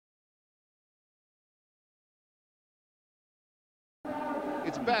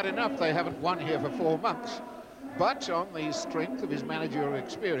It's bad enough they haven't won here for 4 months, but on the strength of his managerial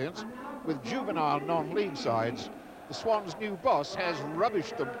experience with juvenile non-league sides, the Swans' new boss has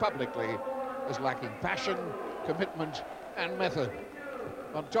rubbished them publicly as lacking passion, commitment and method.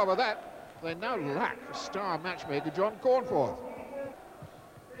 On top of that, they now lack star matchmaker John Cornforth.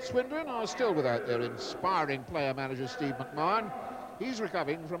 Swindon are still without their inspiring player-manager Steve McMahon. He's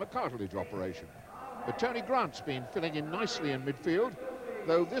recovering from a cartilage operation. But Tony Grant's been filling in nicely in midfield,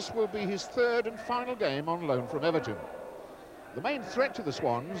 though this will be his third and final game on loan from Everton. The main threat to the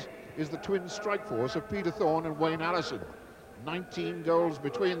Swans is the twin strike force of Peter Thorne and Wayne Allison. 19 goals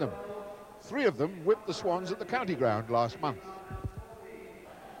between them. 3 of them whipped the Swans at the county ground last month.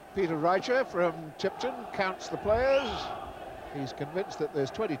 Peter Reicher from Tipton counts the players. He's convinced that there's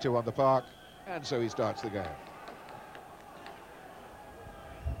 22 on the park, and so he starts the game.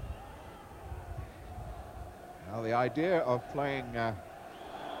 Now the idea of playing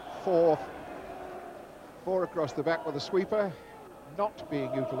 4 across the back with a sweeper not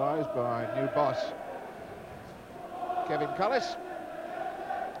being utilised by new boss Kevin Cullis.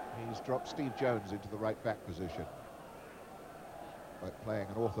 He's dropped Steve Jones into the right back position, but playing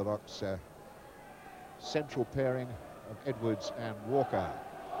an orthodox central pairing of Edwards and Walker.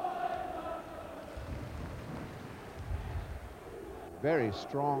 Very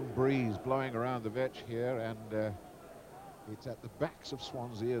strong breeze blowing around the vetch here, and it's at the backs of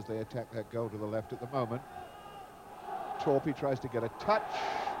Swansea as they attack that goal to the left at the moment. Torpy tries to get a touch,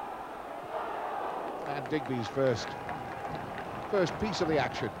 and Digby's first piece of the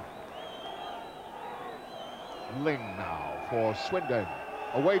action. Ling now for Swindon,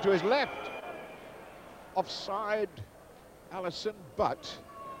 away to his left, offside Allison, but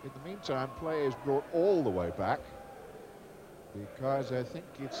in the meantime play is brought all the way back because I think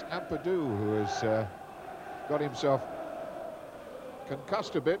it's Ampadu who has got himself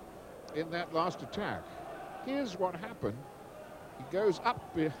concussed a bit in that last attack. Here's what happened. He goes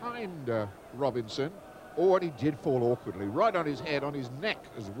up behind Robinson. Oh, and he did fall awkwardly, right on his head, on his neck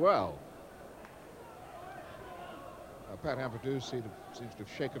as well. Pat Ampadu seems to have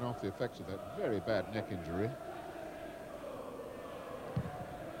shaken off the effects of that very bad neck injury.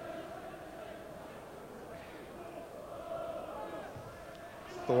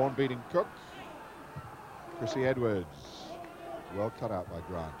 Thorne beating Cook. Chrissy Edwards. Well cut out by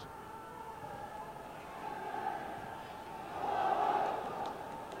Grant.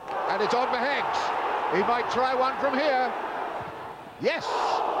 And it's on for Heggs. He might try one from here. Yes!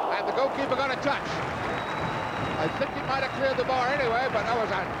 And the goalkeeper got a touch. I think he might have cleared the bar anyway, but that was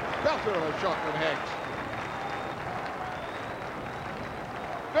a belter of a shot from Heggs.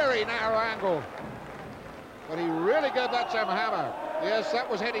 Very narrow angle. But he really gave that some hammer. Yes, that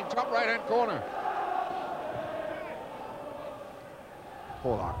was heading top right-hand corner.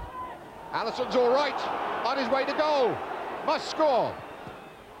 Porlock. Allison's all right. On his way to goal. Must score.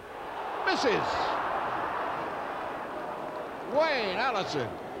 Misses. Wayne Allison.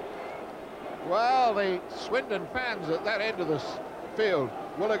 Well, the Swindon fans at that end of the field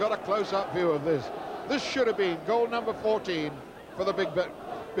will have got a close-up view of this. This should have been goal number 14 for the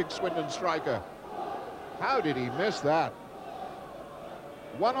big Swindon striker. How did he miss that?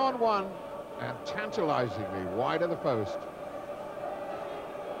 1-on-1 and tantalizingly wide of the post.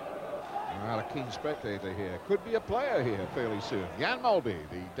 Well, a keen spectator here. Could be a player here fairly soon. Jan Mulby,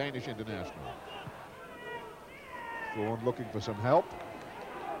 the Danish international. Thorne looking for some help.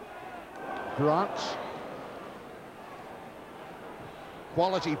 Grant.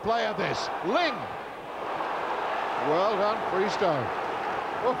 Quality player this. Ling. Well done, Freestone.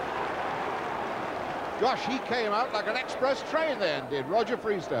 Oh. Gosh, he came out like an express train then, did Roger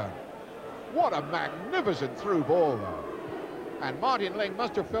Freestone. What a magnificent through ball, though. And Martin Ling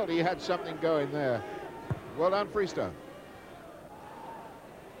must have felt he had something going there. Well done, Freestone.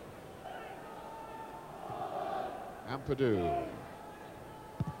 Ampadu.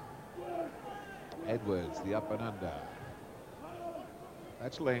 Edwards, the up and under.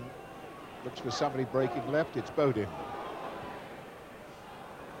 That's Ling. Looks for somebody breaking left. It's Bodin.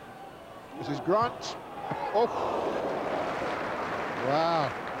 This is Grant. Oh.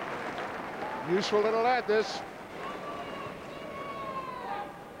 Wow. Useful little lad, this.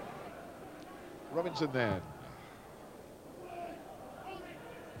 Robinson then.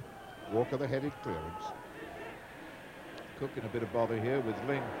 Walker the headed clearance. Cook in a bit of bother here with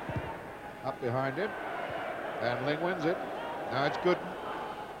Ling up behind him. And Ling wins it. Now it's Gooden.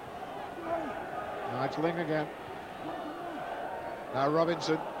 Now it's Ling again. Now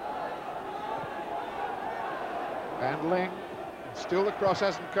Robinson. And Ling. Still the cross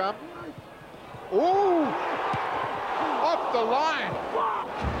hasn't come. Ooh! Off off the line.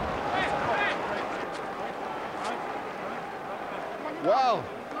 Well,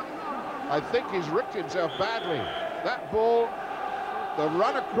 I think he's ripped himself badly. That ball, the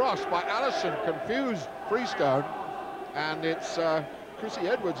run across by Allison confused Freestone, and it's Chrissy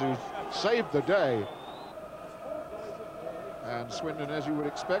Edwards who saved the day. And Swindon, as you would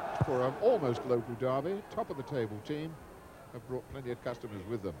expect for an almost local derby, top of the table team, have brought plenty of customers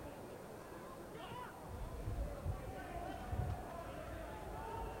with them.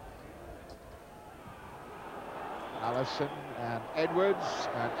 Allison and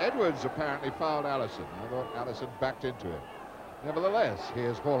Edwards apparently fouled Allison. I thought Allison backed into it. Nevertheless,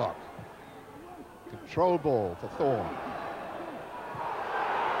 here's Horlock. Control ball for Thorne.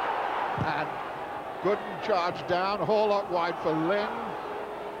 And Gooden charged down, Horlock wide for Ling.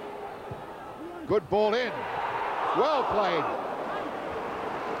 Good ball in. Well played.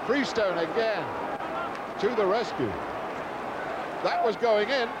 Freestone again to the rescue. That was going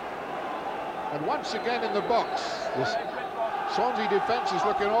in. And once again in the box. This Swansea defence is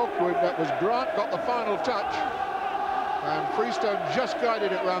looking awkward. That was Grant, got the final touch. And Freestone just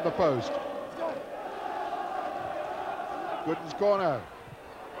guided it round the post. Gooden's corner.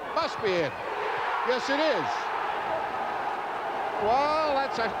 Must be in. Yes, it is. Well,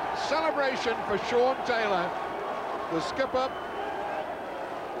 that's a celebration for Shaun Taylor, the skipper.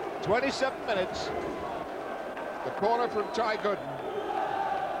 27 minutes. The corner from Ty Gooden.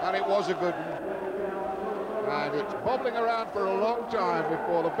 And it was a good one. And it's bobbling around for a long time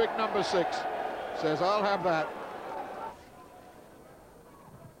before the big number 6 says, I'll have that.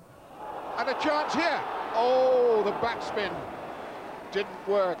 And a chance here. Oh, the backspin didn't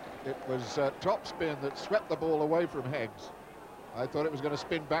work. It was topspin that swept the ball away from Heggs. I thought it was going to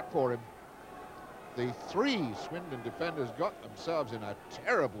spin back for him. The 3 Swindon defenders got themselves in a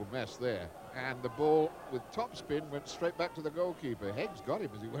terrible mess there. And the ball with topspin went straight back to the goalkeeper. Heggs got him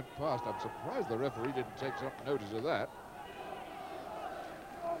as he went past. I'm surprised the referee didn't take some notice of that.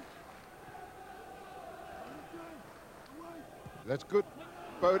 That's good.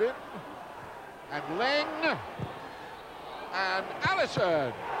 Bowden. And Ling. And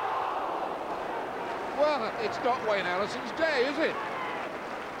Allison. Well, it's not Wayne Allison's day, is it?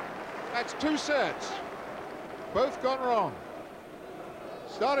 That's 2 sets. Both gone wrong.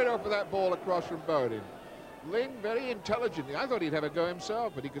 Started off with that ball across from Bowden. Ling very intelligently. I thought he'd have a go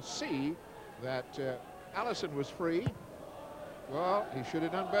himself, but he could see that Allison was free. Well, he should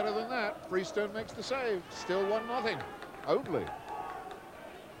have done better than that. Freestone makes the save. Still 1-0. Only.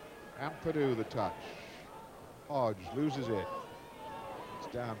 Ampadu the touch. Hodge loses it. It's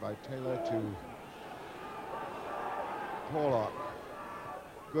down by Taylor to Horlock.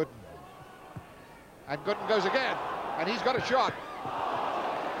 Gooden. And Gooden goes again. And he's got a shot.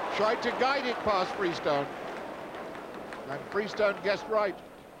 Tried to guide it past Freestone. And Freestone guessed right.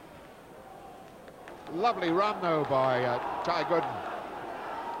 Lovely run, though, by Ty Gooden.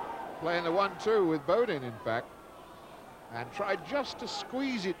 Playing the 1-2 with Bowden, in fact. And tried just to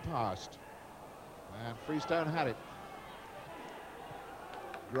squeeze it past. And Freestone had it.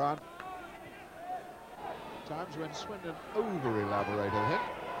 Grant. Times when Swindon over-elaborate, I think.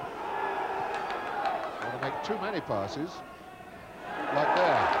 Want to make too many passes. Like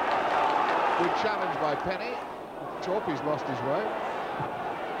there. Good challenge by Penny. Torpy's lost his way.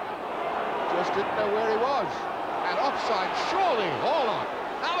 Just didn't know where he was. And offside, surely. Horlock.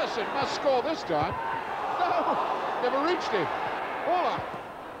 Allison must score this time. No, never reached him. Horlock.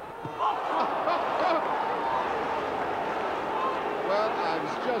 Well, I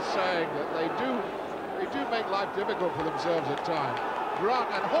was just saying that they do make life difficult for themselves at times. Grant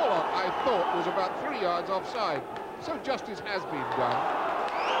and Horlock, I thought, was about 3 yards offside. So justice has been done.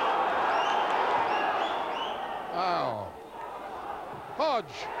 Oh.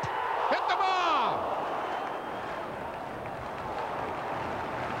 Hodge hit the bar!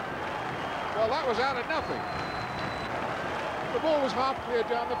 Well, that was out of nothing. The ball was half clear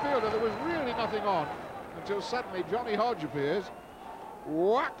down the field and there was really nothing on until suddenly Johnny Hodge appears,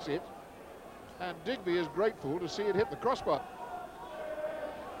 whacks it, and Digby is grateful to see it hit the crossbar.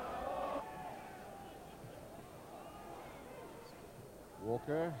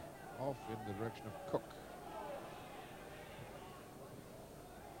 Walker off in the direction of Cook.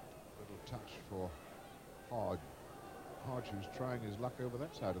 Little touch for Hodge. Hodge, who's trying his luck over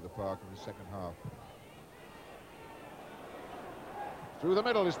that side of the park in the second half. Through the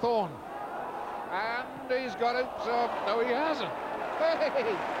middle is Thorne. And he's got it. No, he hasn't.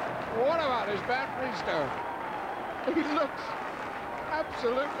 Hey, what about his man Freestone? He looks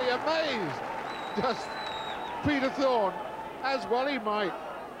absolutely amazed. Just Peter Thorne. As well he might.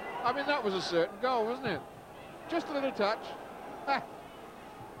 I mean, that was a certain goal, wasn't it? Just a little touch. Ah.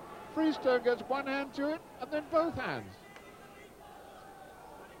 Freestone gets one hand to it, and then both hands.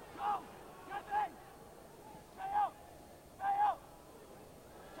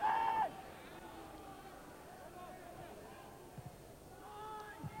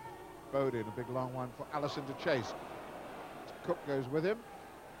 Bowden, a big long one for Allison to chase. Cook goes with him.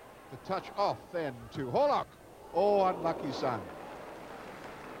 The touch off then to Horlock. Oh, unlucky son.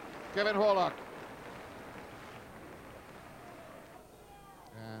 Kevin Horlock.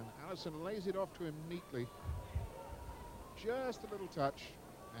 And Allison lays it off to him neatly. Just a little touch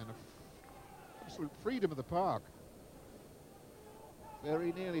and absolute freedom of the park.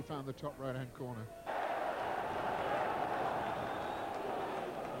 Very nearly found the top right-hand corner.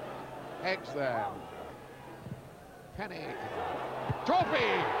 Eggs there. Penny.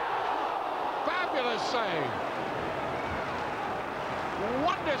 Torpy! Fabulous save!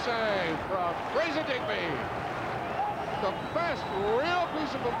 Wonder save from Fraser Digby. The first real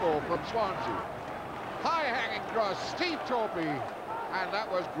piece of football from Swansea. High-hanging cross, Steve Torpy, and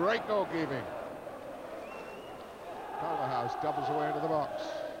that was great goalkeeping. Culverhouse doubles away into the box.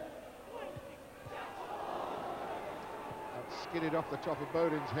 That skidded off the top of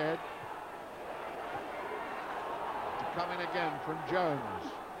Bowden's head. To come in again from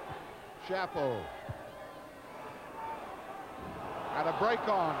Jones. Chappell. And a break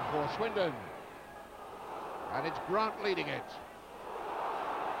on for Swindon. And it's Grant leading it.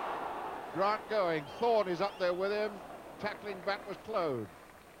 Grant going. Thorne is up there with him. Tackling back was Claude.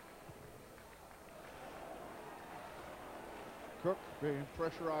 Cook being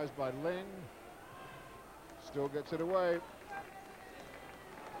pressurised by Ling. Still gets it away.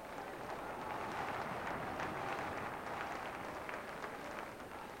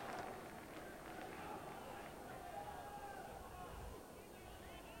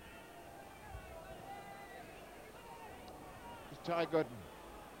 It's Ty Gooden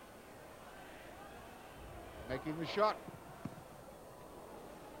making the shot.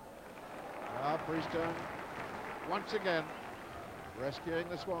 Freestone once again rescuing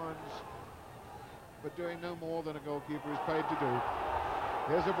the Swans, but doing no more than a goalkeeper is paid to do.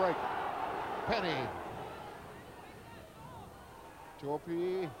 Here's a break. Penny.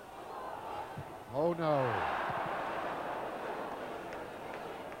 Torpy. Oh no.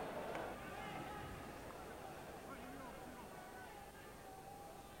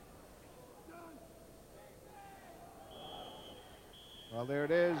 Well, there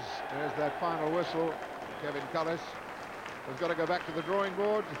it is. There's that final whistle. Kevin Cullis has got to go back to the drawing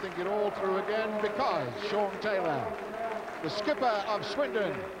board to think it all through again, because Shaun Taylor, the skipper of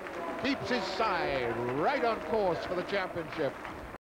Swindon, keeps his side right on course for the championship.